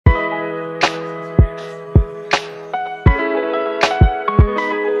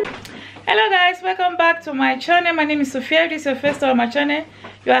welcome back to my channel. My name is Sophia. If this is your first time on my channel,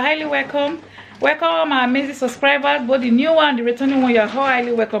 you are highly welcome. Welcome my amazing subscribers, both the new one and the returning one. You are all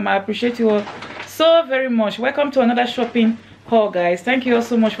highly welcome. I appreciate you all so very much. Welcome to another shopping haul, guys. Thank you all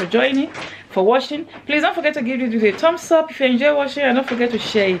so much for joining, for watching. Please don't forget to give this video a thumbs up if you enjoy watching, and don't forget to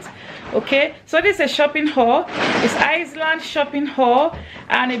share it. Okay, so this is a shopping haul. It's Iceland shopping haul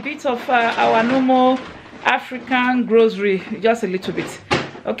and a bit of our normal African grocery, just a little bit.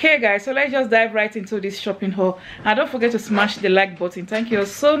 Okay guys, so let's just dive right into this shopping haul, and don't forget to smash the like button. Thank you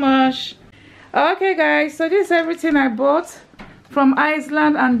so much. Okay guys, so this is everything I bought from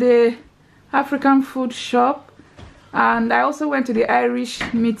Iceland and the African food shop, and I also went to the Irish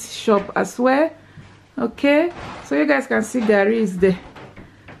meat shop as well. Okay, so you guys can see Gary is there.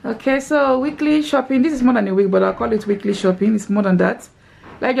 Okay, so weekly shopping. This is more than a week, but I'll call it weekly shopping. It's more than that.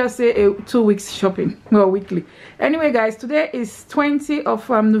 Let's just say 2 weeks shopping, well, weekly. Anyway guys, today is 20 of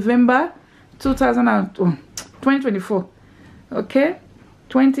November 2024. Okay,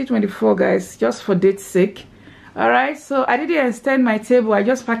 2024 guys, just for date's sake. All right, so I didn't extend my table. I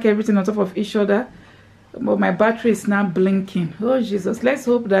just pack everything on top of each other, but my battery is now blinking. Oh Jesus, let's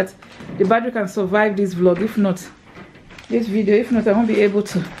hope that the battery can survive this vlog. If not, this video, if not, I won't be able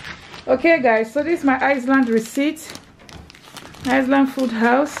to. Okay guys, so this is my Iceland receipt, Iceland food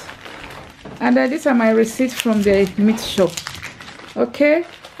house, and these are my receipts from the meat shop. Okay,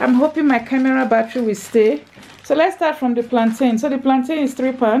 I'm hoping my camera battery will stay. So let's start from the plantain. So the plantain is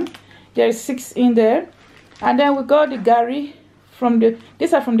 £3. There is 6 in there, and then we got the gari from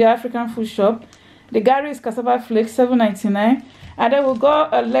these are from the African food shop. The gari is cassava flakes, £7.99, and then we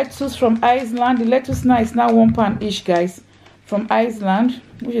got a lettuce from Iceland. The lettuce now is now £1 each, guys, from Iceland,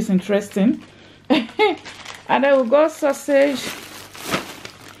 which is interesting. And then we got sausage,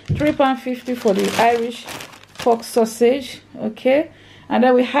 £3.50 for the Irish pork sausage. Okay, and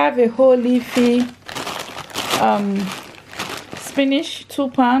then we have a whole leafy spinach,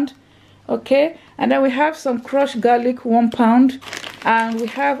 £2. Okay, and then we have some crushed garlic, £1, and we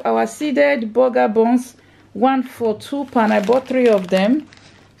have our seeded burger buns, one for £2. I bought 3 of them,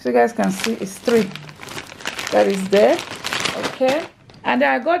 so you guys can see it's 3 that is there. Okay, and then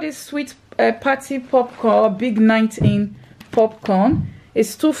I got this sweet party popcorn, big 19 popcorn.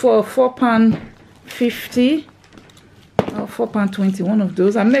 It's 2 for £4.50 or £4.20, one of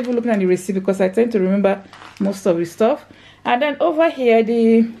those. I'm never looking at the receipt because I tend to remember most of the stuff. And then over here,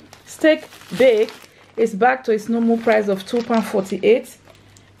 the steak bake is back to its normal price of £2.48, if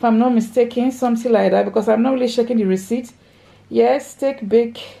I'm not mistaken, something like that, because I'm not really checking the receipt. Yes, steak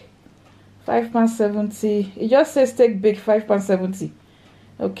bake £5.70. It just says steak bake £5.70.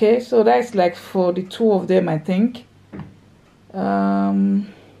 Okay, so that's like for the 2 of them, I think. Yeah,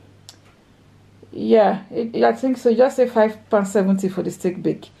 I think so. Just say £5.70 for the steak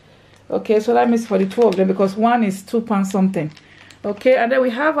bake. Okay, so that means for the 2 of them, because one is £2 something. Okay, and then we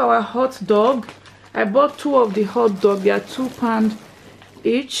have our hot dog. I bought 2 of the hot dog. They are £2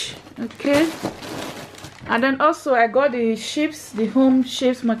 each. Okay, and then also I got the chips, the home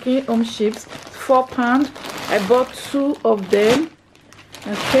chips, McCain home chips, £4. I bought 2 of them.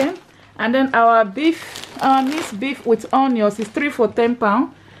 Okay, and then our beef, our minced beef with onions is 3 for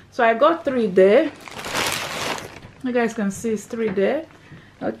 £10. So I got 3 there. You guys can see it's 3 there.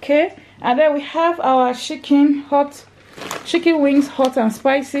 Okay, and then we have our chicken wings, hot and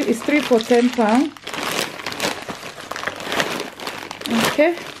spicy. It's 3 for £10.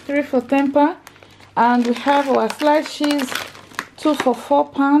 Okay, 3 for £10. And we have our sliced cheese, 2 for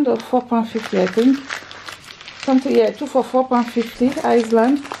 £4 or £4.50, I think. Something, yeah, 2 for £4.50,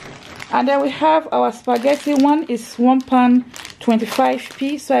 Iceland. And then we have our spaghetti. One is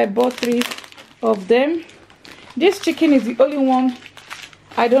 £1.25, so I bought 3 of them. This chicken is the only one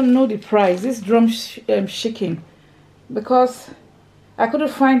I don't know the price, this drum chicken, because I couldn't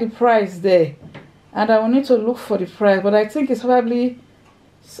find the price there, and I will need to look for the price, but I think it's probably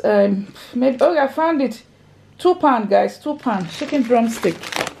maybe, oh, I found it, £2, guys, £2 chicken drumstick,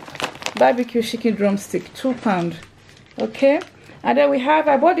 barbecue chicken drumstick, £2. Okay, and then we have,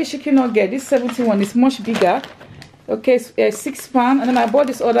 I bought the chicken nugget. This 71 is much bigger. Okay, £6, and then I bought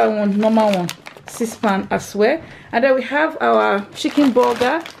this other one, normal one, £6 as well. And then we have our chicken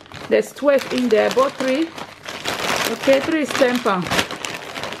burger. There's 12 in there. I bought 3. Okay, 3 is £10.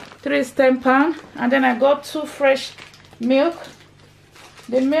 3 is £10. And then I got 2 fresh milk.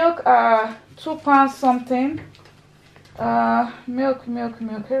 The milk are £2 something. Milk.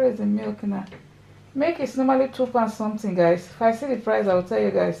 Here is the milk now. Milk is normally £2 something, guys. If I see the price, I will tell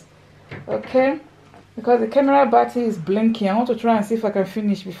you guys. Okay, because the camera battery is blinking. I want to try and see if I can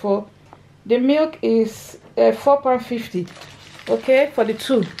finish before. The milk is £4.50. Okay, for the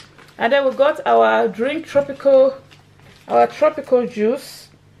 2. And then we got our drink tropical juice.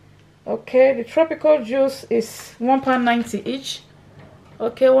 Okay, the tropical juice is £1.90 each.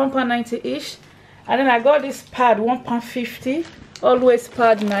 Okay, £1.90 each. And then I got this pad, £1.50. Always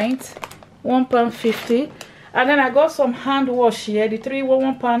pad night, £1.50. And then I got some hand wash here, the three were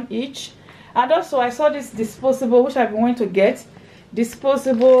 £1 each. And also I saw this disposable, which I'm going to get,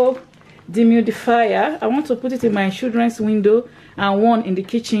 disposable dehumidifier. I want to put it in my children's window and one in the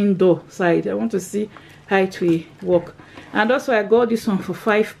kitchen door side. I want to see how it will work. And also I got this one for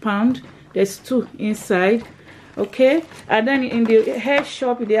 £5. There's two inside. Okay, and then in the hair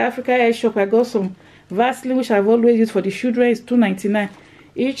shop, in the Africa hair shop, I got some Vaseline, which I've always used for the children. It's $2.99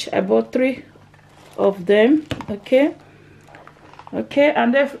 each. I bought 3 of them. Okay,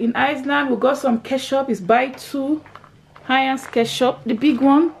 and then in Iceland we got some ketchup. It's buy 2 Heinz ketchup, the big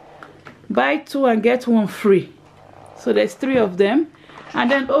one. Buy 2 and get 1 free. So there's 3 of them. And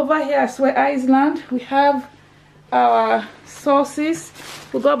then over here as well, Iceland, we have our sauces.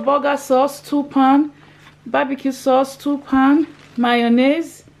 We got burger sauce, £2. Barbecue sauce, £2.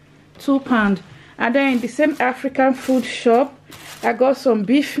 Mayonnaise, £2. And then in the same African food shop, I got some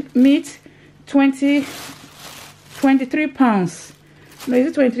beef meat, £23. No, is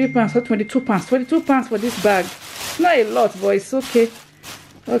it £23 or £22? £22 for this bag. It's not a lot, but it's okay.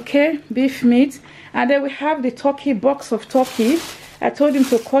 Okay, beef meat. And then we have the turkey, box of turkey. I told him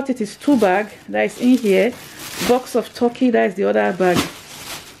to cut it. It's 2 bags that is in here. Box of turkey, that is the other bag.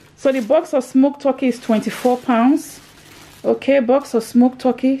 So the box of smoked turkey is £24. Okay, box of smoked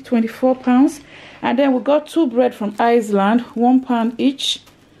turkey, £24. And then we got 2 bread from Iceland, £1 each.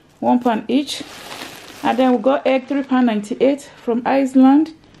 £1 each. And then we got egg, £3.98 from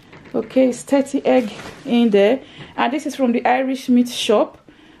Iceland. Okay, it's 30 egg in there. And this is from the Irish meat shop.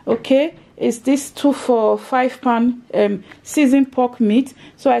 Okay, it's this 2 for £5 seasoned pork meat.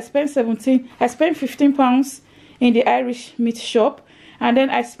 So I spent £15 in the Irish meat shop. And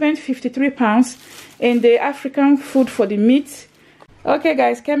then I spent £53 in the African food for the meat. Okay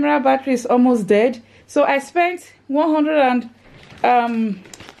guys, camera battery is almost dead. So I spent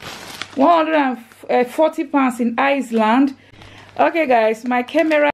 £140 in Iceland. Okay guys, my camera